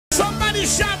We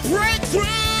shall break through.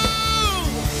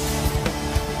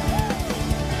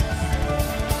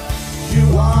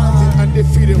 You are the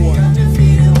undefeated one,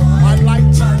 my light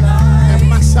and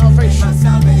my salvation.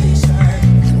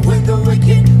 And when the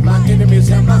wicked, my enemies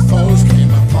and my foes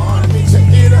came upon me to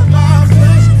eat up my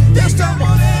flesh, they stumbled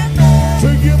in. Do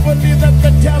you believe that the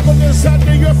devil is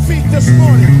under your feet this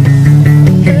morning?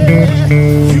 Yeah,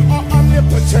 you are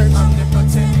omnipotent,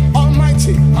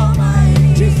 almighty,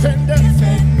 defender,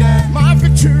 my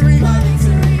victory, my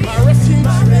refuge,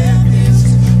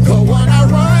 the one I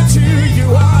run to.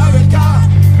 You are the God.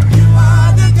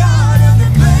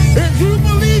 If you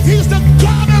believe he's the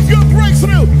God of your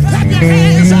breakthrough, clap your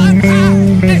hands up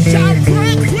high and shout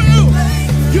breakthrough.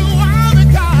 You are the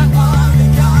God.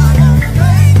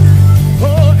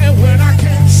 Oh, and when I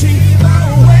can't see my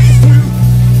way through,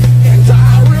 and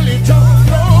I really don't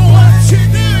know what to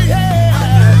do,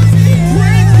 yeah,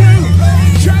 breakthrough.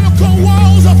 Jericho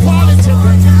walls are falling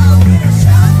today.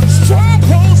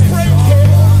 Strongholds breaking.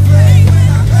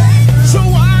 So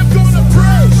I'm gonna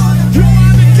praise. You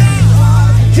are the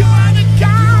God. You are the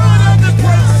God of the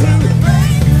breakthrough.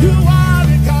 You are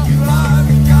the God.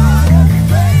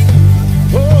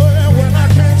 Oh, and when I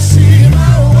can't see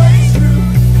my way through,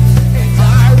 and I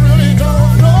really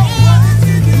don't know what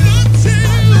to do,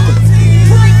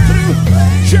 breakthrough.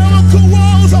 Jericho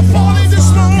walls are falling this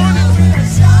morning.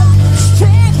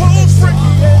 Strongholds breaking.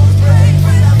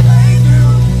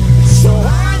 So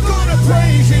I'm gonna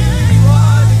praise you.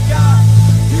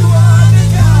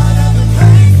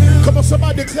 Come on,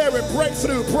 somebody declare it.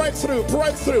 Breakthrough, breakthrough,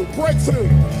 breakthrough, breakthrough.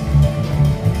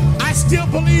 I still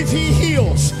believe he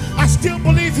heals. I still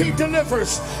believe he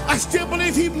delivers. I still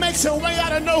believe he makes a way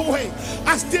out of no way.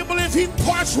 I still believe he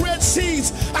parts red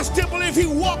seas. I still believe he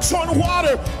walks on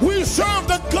water. We serve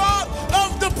the God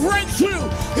of the breakthrough.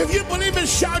 If you believe it,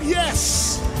 shout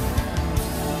yes.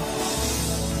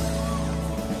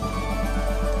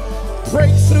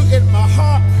 Breakthrough in my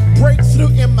heart,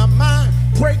 breakthrough in my mind,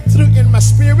 breakthrough in my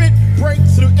spirit,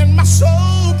 breakthrough in my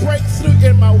soul, breakthrough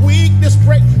in my weakness,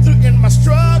 breakthrough in my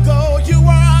struggle. You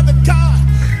are the